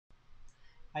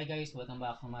Hi guys, welcome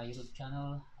back to my YouTube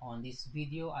channel. On this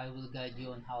video, I will guide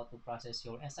you on how to process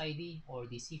your SID or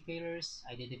the Seafarer's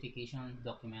Identification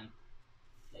Document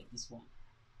like this one.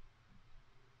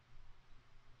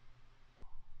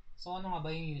 So ano nga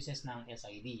ba yung uses ng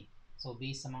SID? So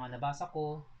based sa mga nabasa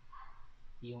ko,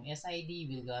 yung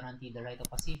SID will guarantee the right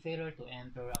of a seafarer to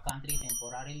enter a country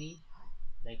temporarily,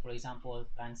 like for example,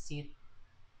 transit,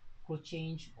 crew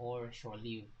change, or shore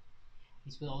leave.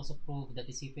 This will also prove that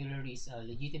the seafarer is a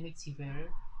legitimate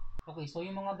seafarer. Okay, so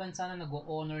yung mga bansa na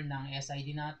nag-o-honor ng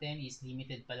SID natin is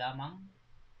limited pa lamang.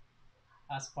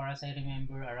 As far as I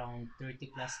remember, around 30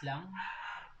 plus lang.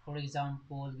 For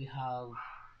example, we have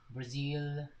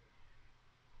Brazil,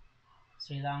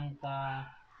 Sri Lanka,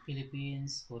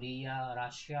 Philippines, Korea,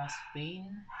 Russia,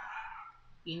 Spain,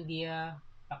 India,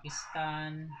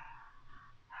 Pakistan,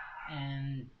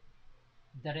 and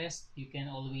the rest you can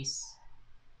always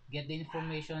get the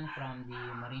information from the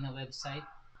Marina website.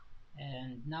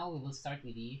 And now we will start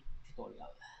with the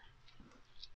tutorial.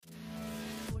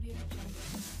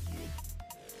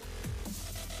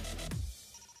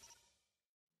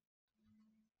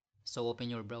 So open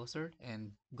your browser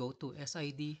and go to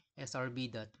sid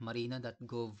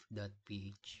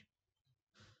srb.marina.gov.ph.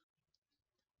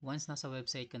 Once nasa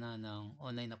website ka na ng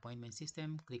online appointment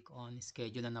system, click on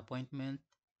schedule an appointment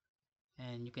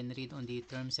and you can read on the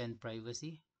terms and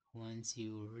privacy. Once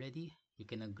you're ready, you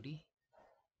can agree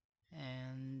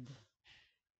and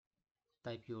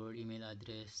type your email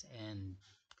address and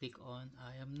click on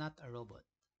I am not a robot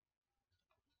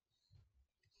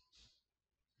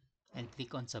and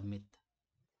click on submit.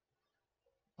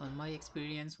 On my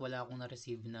experience, wala akong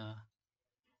na-receive na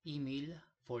email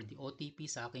for the OTP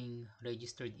sa aking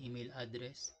registered email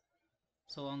address.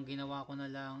 So, ang ginawa ko na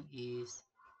lang is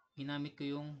ginamit ko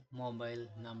yung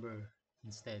mobile number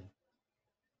instead.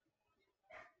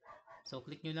 So,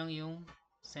 click nyo lang yung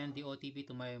send the OTP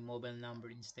to my mobile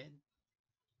number instead.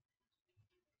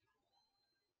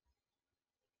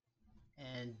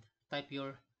 And type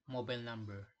your mobile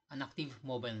number, an active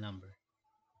mobile number.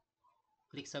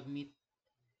 Click submit.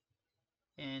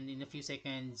 And in a few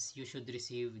seconds, you should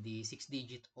receive the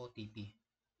 6-digit OTP.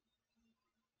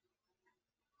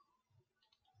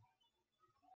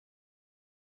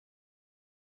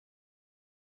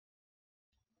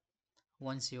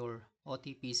 Once your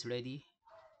OTP is ready,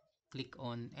 click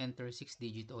on enter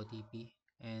 6-digit OTP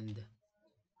and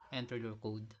enter your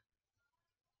code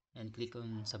and click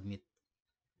on submit.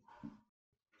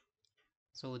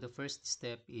 So the first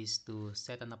step is to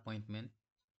set an appointment.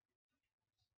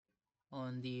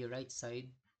 On the right side,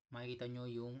 makikita nyo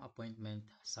yung appointment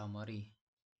summary.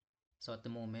 So at the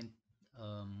moment,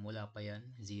 wala pa yan,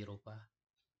 zero pa.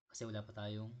 Kasi wala pa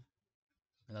tayong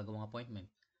nagagawang appointment.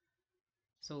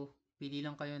 So, pili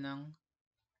lang kayo ng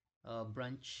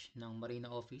branch ng Marina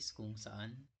Office kung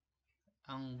saan.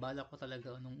 Ang balak ko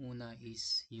talaga nung una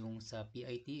is yung sa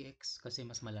PITX kasi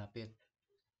mas malapit.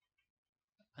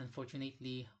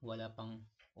 Unfortunately, wala pang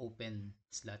open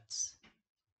slots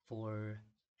for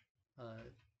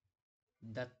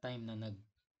that time na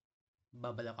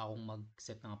nagbabalak akong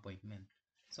mag-set ng appointment.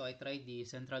 So, I tried the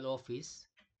central office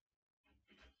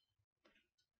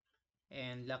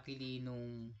and luckily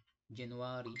nung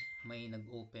January, may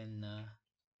nag-open na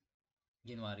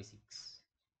January 6.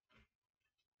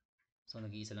 So,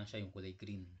 nag-iisa lang siya yung kulay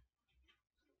green.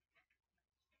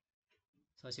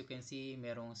 So, as you can see,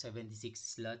 merong 76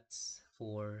 slots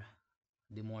for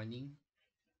the morning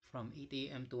from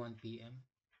 8 a.m. to 1 p.m.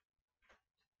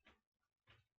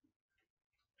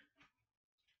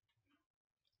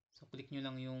 So, click nyo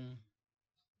lang yung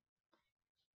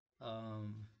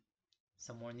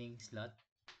sa morning slot.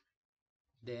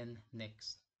 Then,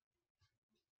 next.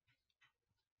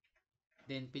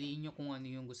 Then, piliin nyo kung ano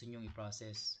yung gusto nyo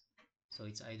i-process. So,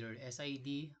 it's either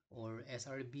SID or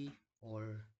SRB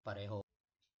or pareho.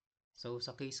 So,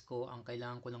 sa case ko, ang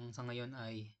kailangan ko lang sa ngayon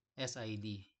ay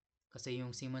SID. Kasi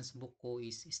yung Siemens book ko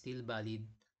is still valid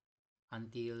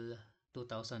until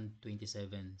 2027.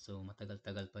 So,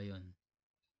 matagal-tagal pa yon.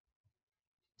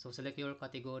 So, select your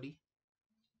category.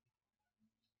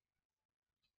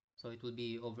 So, it will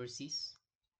be overseas.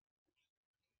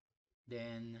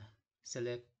 Then,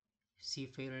 select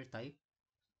Seafarer type.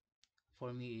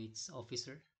 For me, it's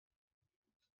officer.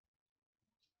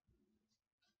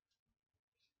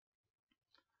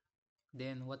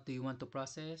 Then, what do you want to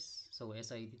process? So,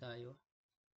 SID tayo.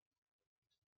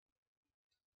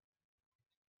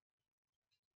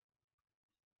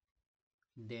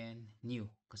 Then,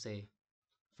 new. Kasi,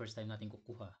 first time natin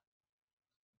kukuha.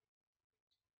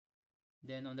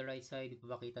 Then, on the right side,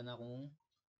 ipapakita na kung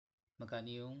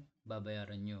magkano yung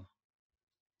babayaran nyo.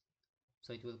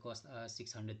 So it will cost us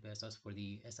 600 pesos for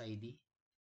the SID.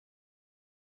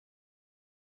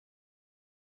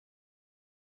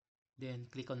 Then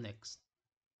click on next.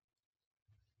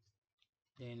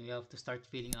 Then we have to start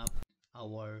filling up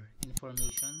our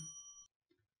information.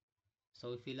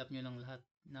 So fill up nyo lang lahat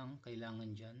ng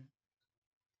kailangan dyan.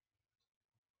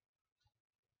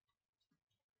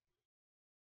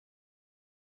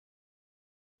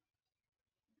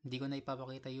 Hindi ko na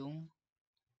ipapakita yung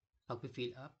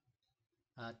pag-fill up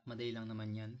at madali lang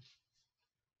naman yan.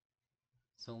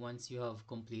 So once you have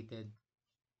completed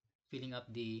filling up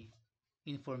the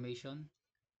information,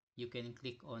 you can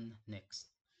click on next.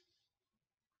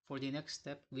 For the next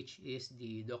step, which is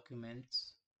the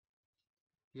documents,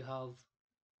 you have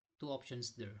two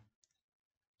options there.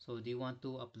 So do you want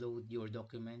to upload your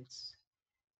documents?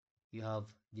 You have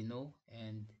the no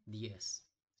and the yes.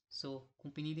 So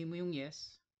kung pinili mo yung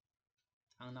yes,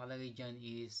 ang nakalagay dyan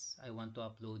is I want to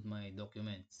upload my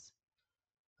documents.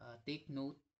 Take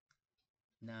note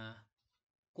na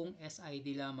kung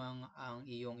SID lamang ang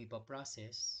iyong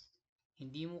ipaprocess,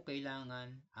 hindi mo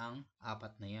kailangan ang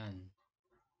apat na yan.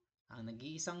 Ang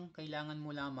nag-iisang kailangan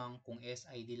mo lamang kung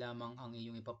SID lamang ang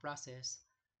iyong ipaprocess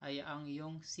ay ang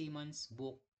iyong Seaman's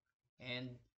Book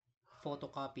and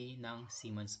photocopy ng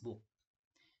Seaman's Book.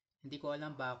 Hindi ko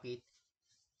alam bakit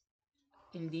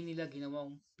hindi nila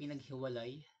ginawang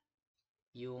pinaghiwalay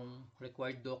yung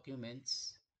required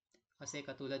documents kasi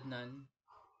katulad nan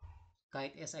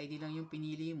kahit SID lang yung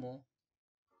pinili mo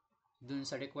dun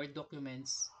sa required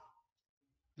documents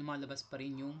lumalabas pa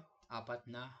rin yung apat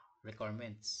na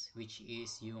requirements which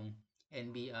is yung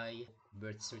NBI,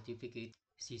 birth certificate,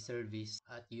 sea service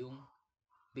at yung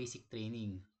basic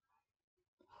training.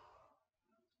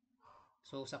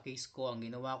 So sa case ko ang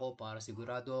ginawa ko para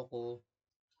sigurado ako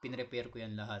pinrepare ko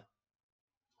yan lahat.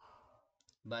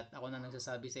 But ako na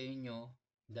nagsasabi sa inyo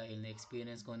dahil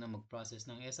na-experience ko na mag-process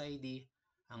ng SID,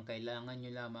 ang kailangan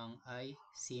nyo lamang ay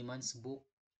Seaman's Book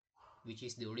which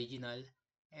is the original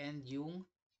and yung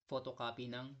photocopy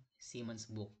ng Seaman's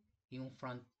Book. Yung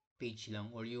front page lang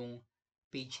or yung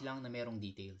page lang na merong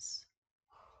details.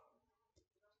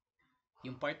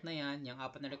 Yung part na yan, yung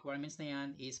apat na requirements na yan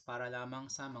is para lamang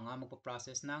sa mga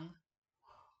magpaprocess ng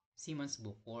Seaman's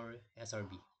Book or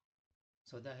SRB.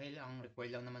 So dahil ang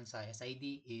required lang naman sa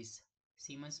SID is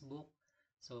Seaman's Book,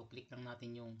 so click lang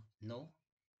natin yung no.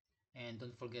 And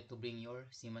don't forget to bring your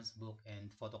Seaman's Book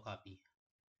and photocopy.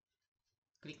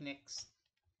 Click next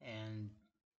and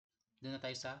doon na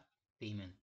tayo sa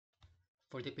payment.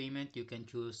 For the payment, you can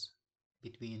choose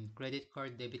between credit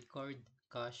card, debit card,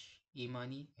 cash,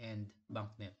 e-money, and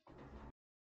banknet.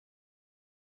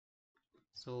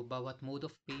 So bawat mode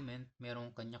of payment,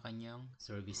 merong kanya-kanyang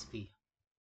service fee.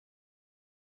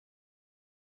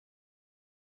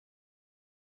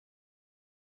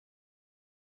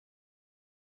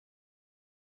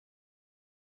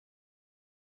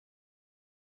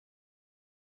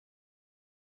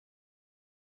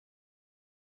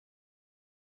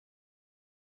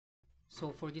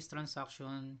 So for this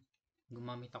transaction,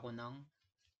 gumamit ako ng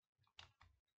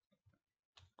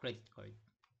credit card.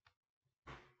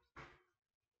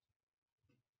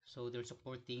 So they're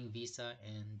supporting Visa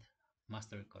and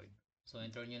MasterCard. So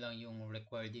enter nyo lang yung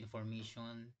required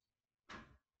information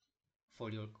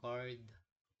for your card,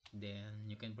 then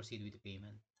you can proceed with the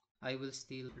payment. I will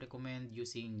still recommend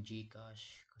using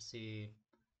GCash kasi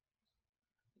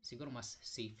siguro mas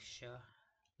safe siya.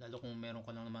 Lalo kung meron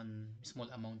ka lang naman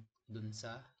small amount dun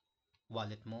sa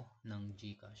wallet mo ng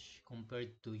GCash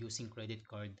compared to using credit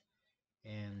card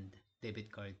and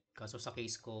debit card. Kaso sa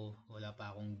case ko, wala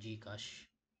pa akong GCash.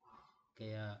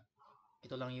 Kaya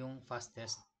ito lang yung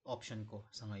fastest option ko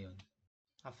sa ngayon.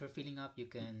 After filling up, you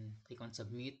can click on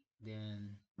submit,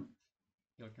 then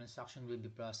your transaction will be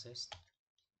processed.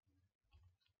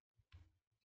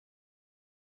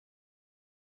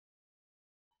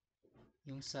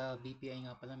 Yung sa BPI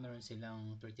nga pala, meron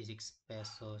silang 36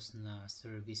 pesos na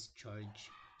service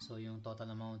charge. So yung total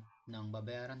amount ng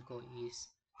babayaran ko is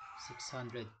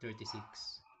 636.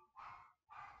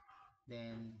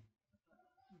 Then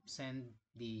send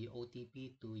the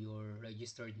OTP to your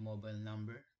registered mobile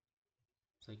number.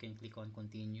 So you can click on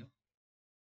continue.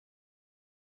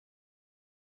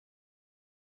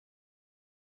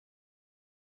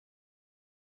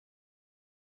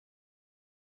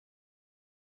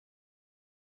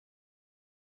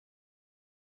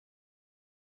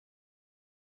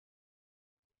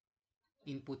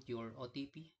 Input your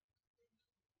OTP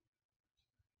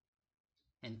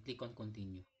and click on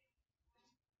continue.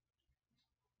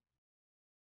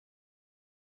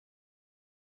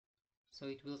 So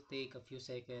it will take a few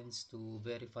seconds to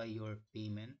verify your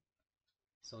payment.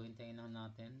 So, hintayin lang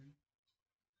natin.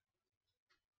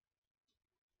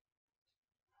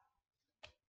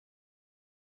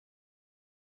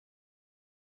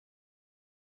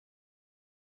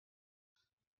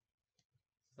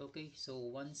 Okay, so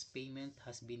once payment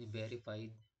has been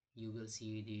verified, you will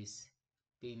see this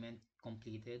payment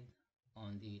completed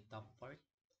on the top part.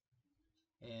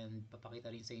 And papakita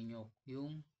rin sa inyo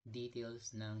yung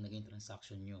details ng naging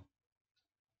transaction nyo.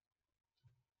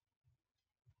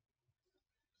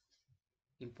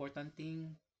 Important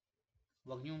thing,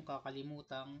 huwag nyong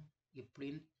kakalimutang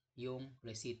i-print yung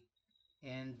receipt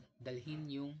and dalhin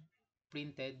yung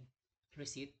printed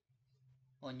receipt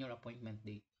on your appointment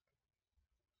date.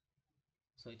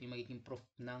 So ito yung magiging proof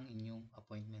ng inyong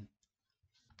appointment.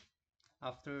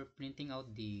 After printing out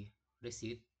the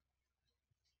receipt,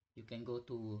 you can go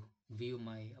to view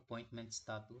my appointment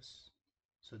status.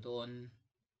 So doon,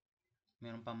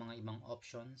 meron pa mga ibang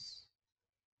options.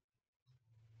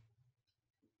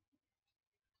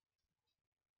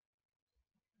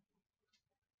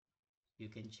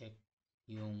 You can check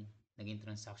yung naging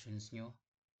transactions nyo.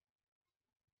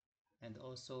 And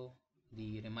also,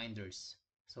 the reminders.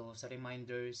 So sa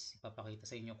reminders, ipapakita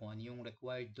sa inyo kung ano yung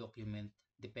required document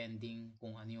depending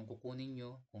kung ano yung kukunin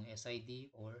nyo, kung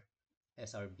SID or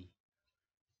SRB.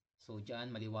 So dyan,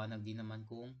 maliwanag din naman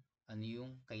kung ano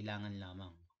yung kailangan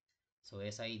lamang. So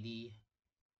SID,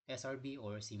 SRB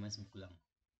or Seaman's Book lang.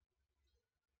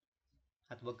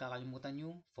 At huwag kakalimutan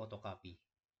yung photocopy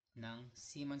ng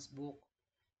Seaman's Book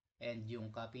and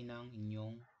yung copy ng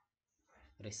inyong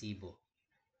resibo,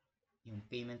 yung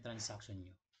payment transaction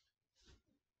nyo.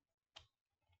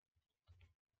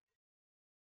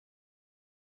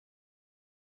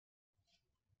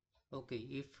 Okay,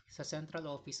 if sa central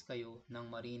office kayo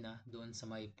ng Marina doon sa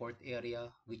may port area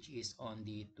which is on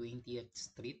the 20th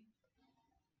Street.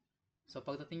 So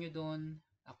pagdating nyo doon,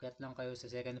 akyat lang kayo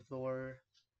sa second floor,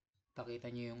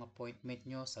 pakita nyo yung appointment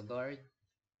nyo sa guard,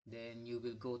 then you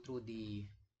will go through the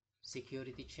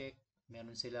security check.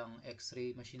 Meron silang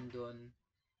x-ray machine doon.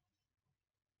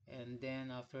 And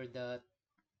then after that,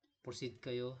 proceed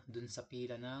kayo dun sa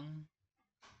pila ng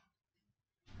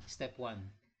step 1,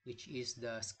 which is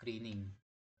the screening.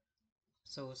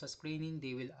 So sa screening,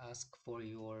 they will ask for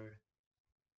your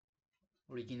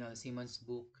original Seaman's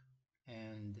Book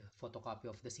and photocopy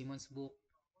of the Seaman's Book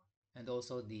and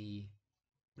also the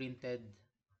printed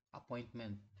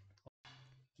appointment.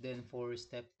 Then for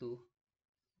step 2,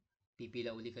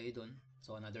 pipila uli kayo dun.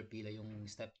 So another pila yung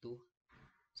step 2.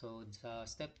 So sa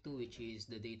step 2, which is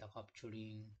the data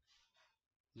capturing,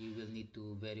 you will need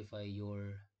to verify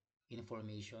your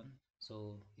information.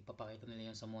 So ipapakita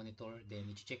nila yan sa monitor, then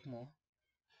i-check mo.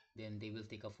 Then they will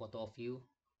take a photo of you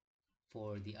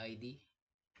for the ID.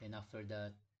 Then after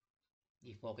that,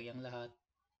 if okay ang lahat,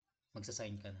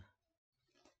 magsasign ka na.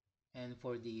 And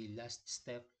for the last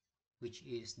step, which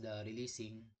is the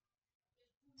releasing,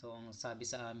 so ang sabi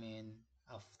sa amin,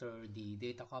 after the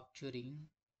data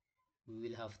capturing, we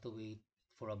will have to wait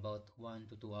for about 1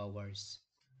 to 2 hours.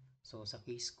 So sa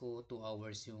case ko, 2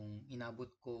 hours yung inabot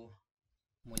ko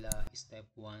mula step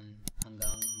 1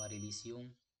 hanggang ma-release yung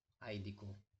ID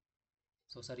ko.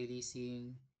 So sa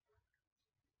releasing,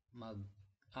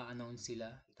 mag-a-announce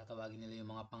sila, itatawagin nila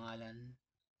yung mga pangalan,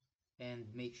 and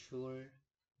make sure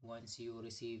once you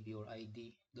receive your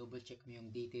ID, double check mo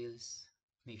yung details,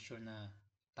 make sure na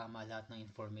tama lahat ng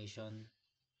information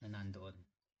na nandoon.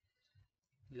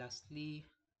 Lastly,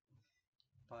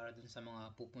 para dun sa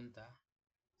mga pupunta,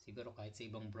 siguro kahit sa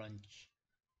ibang branch,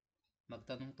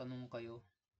 magtanong-tanong kayo,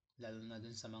 lalo na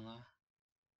dun sa mga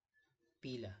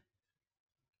pila.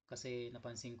 Kasi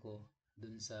napansin ko,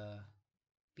 dun sa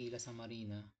pila sa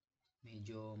Marina,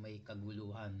 medyo may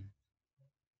kaguluhan.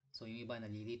 So yung iba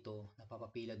nalilito,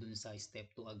 napapapila dun sa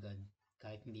step 2 agad,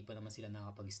 kahit hindi pa naman sila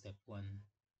nakapag-step 1.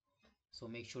 So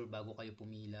make sure bago kayo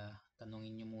pumila,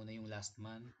 tanongin nyo muna yung last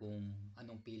man kung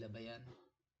anong pila ba yan.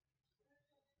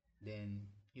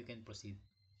 Then you can proceed.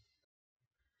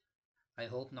 I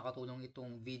hope nakatulong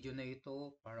itong video na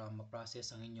ito para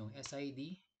ma-process ang inyong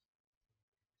SID